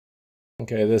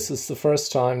Okay, this is the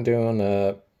first time doing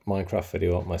a Minecraft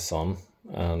video with my son,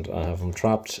 and I have him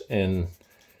trapped in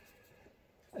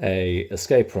a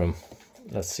escape room.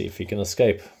 Let's see if he can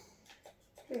escape.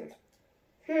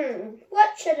 What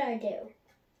should I do?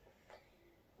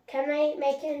 Can I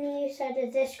make any use out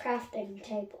of this crafting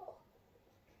table?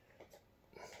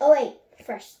 Oh wait,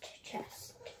 first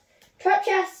chest. Trap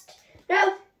chest!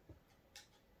 No!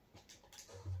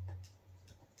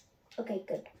 Okay,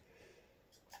 good.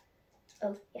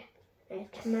 Oh, yeah. I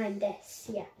have to mine this,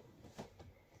 yeah.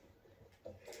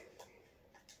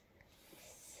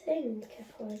 Think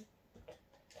if I...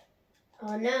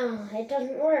 Oh no, it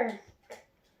doesn't work.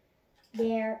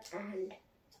 There and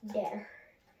there.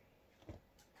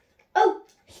 Oh,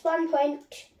 spawn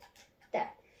point. There.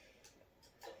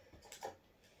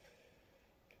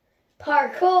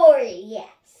 Parkour,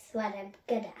 yes, what I'm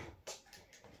good at.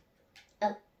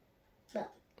 Oh,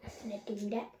 well, not doing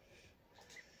that.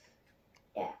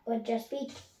 That would just be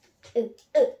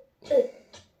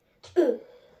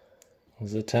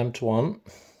Let's attempt one.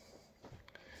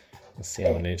 Let's see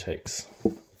how many it takes.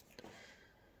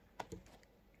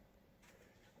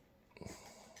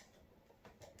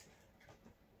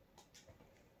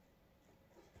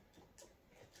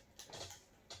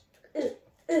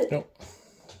 No.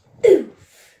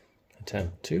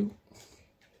 Attempt two.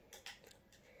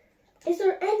 Is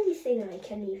there anything I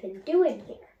can even do in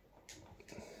here?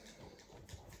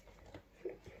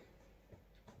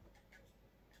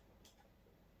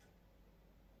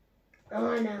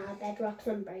 Oh no, bedrock's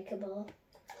unbreakable.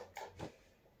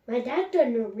 My dad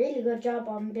done a really good job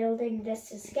on building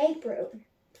this escape room.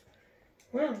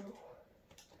 Wow.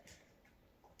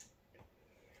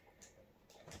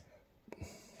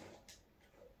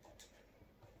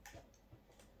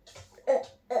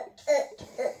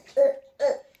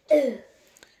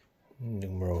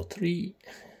 Numero 3.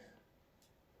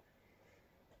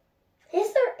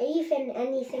 Is there even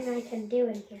anything I can do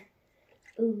in here?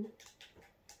 Ooh.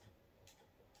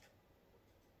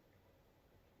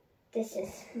 This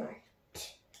is smart.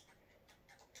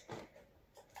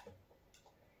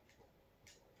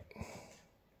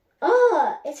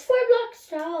 Oh, it's 4 blocks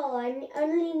tall. I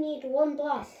only need 1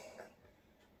 block.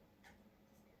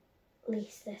 At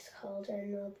least this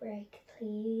cauldron will break,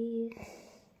 please.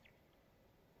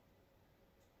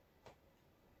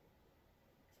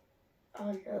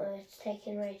 Oh no, it's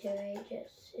taking way too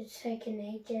ages. It's taking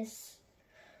ages.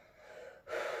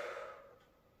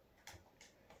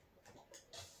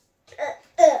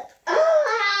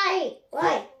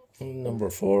 Why? Number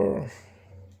 4.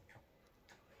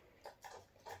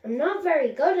 I'm not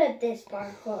very good at this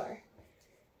parkour.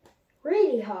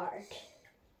 Really hard.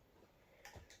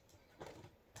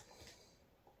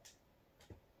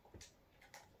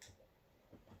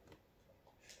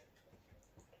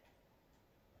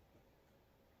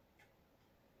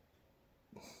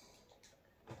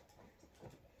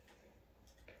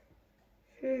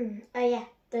 Oh yeah,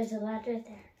 there's a ladder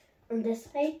there. On this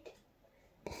side?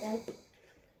 Nope.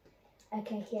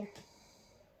 Okay, here.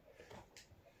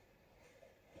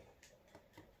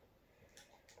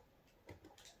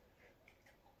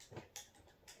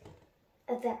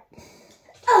 There.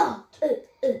 Oh!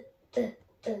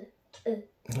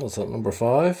 What's that, number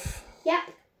 5? Yep.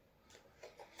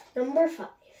 Number 5.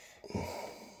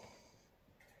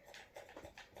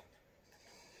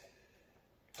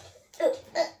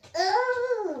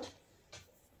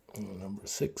 Number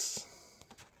 6.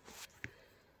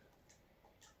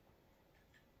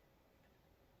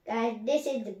 Guys, this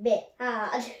is a bit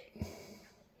hard.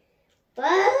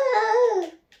 Whoa!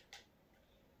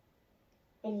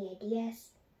 Any ideas?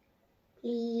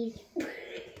 Please.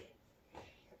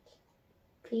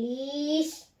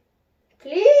 Please.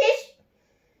 Please.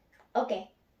 Okay.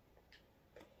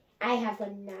 I have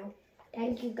one now.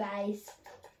 Thank you, guys.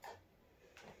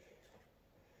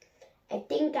 I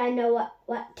think I know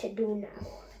what to do now.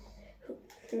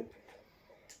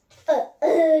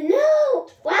 No!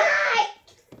 Why?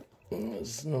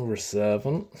 It's number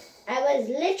 7. I was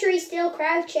literally still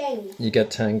crouching. You get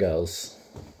 10 goes.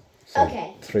 So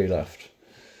Okay. 3 left.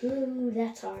 Ooh,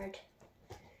 that's hard.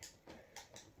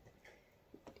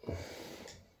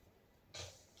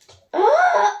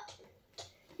 Oh!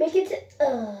 Make it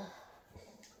to...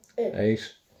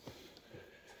 8.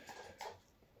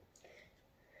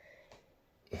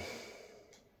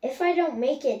 If I don't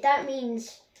make it, that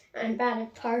means I'm bad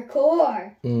at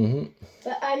parkour.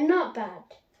 But I'm not bad.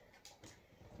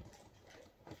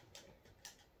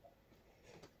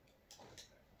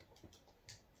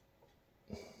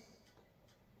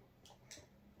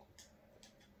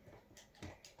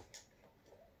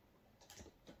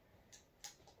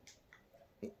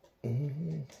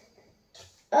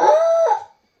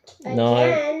 No.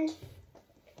 Again.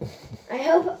 I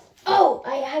hope... Oh,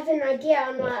 I have an idea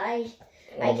on what I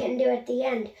can do at the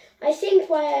end. I think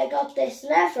why I got this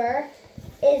lever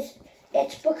is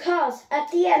it's because at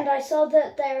the end I saw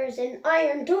that there is an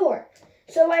iron door.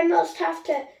 So I must have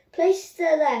to place the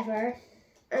lever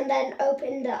and then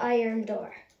open the iron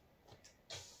door.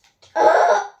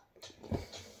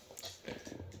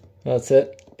 That's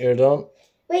it. You're done.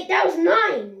 Wait, that was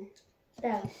 9.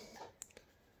 No.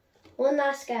 One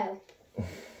last go.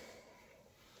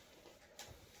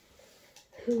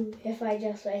 If I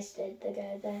just wasted the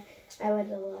go there, I would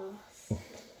have lost.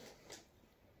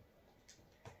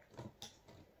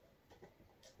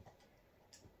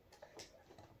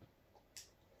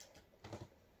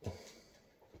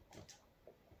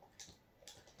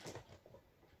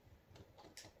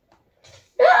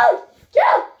 No!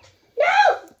 No!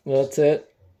 No! That's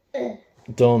it.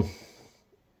 Done.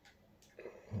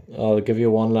 I'll give you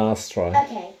one last try.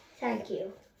 Okay, thank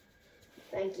you.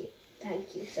 Thank you.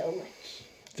 Thank you so much.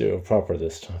 Do it proper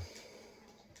this time.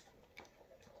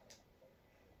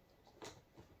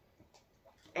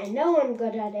 I know I'm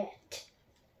good at it.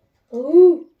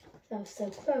 Ooh, that was so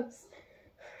close.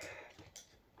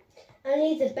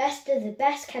 Only the best of the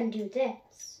best can do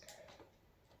this.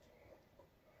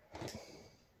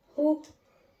 Ooh.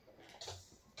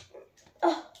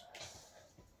 Oh.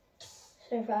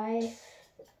 Survive.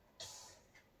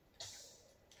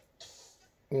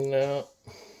 No.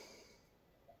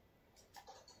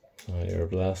 Oh, you're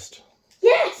blessed.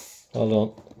 Yes! Well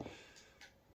done.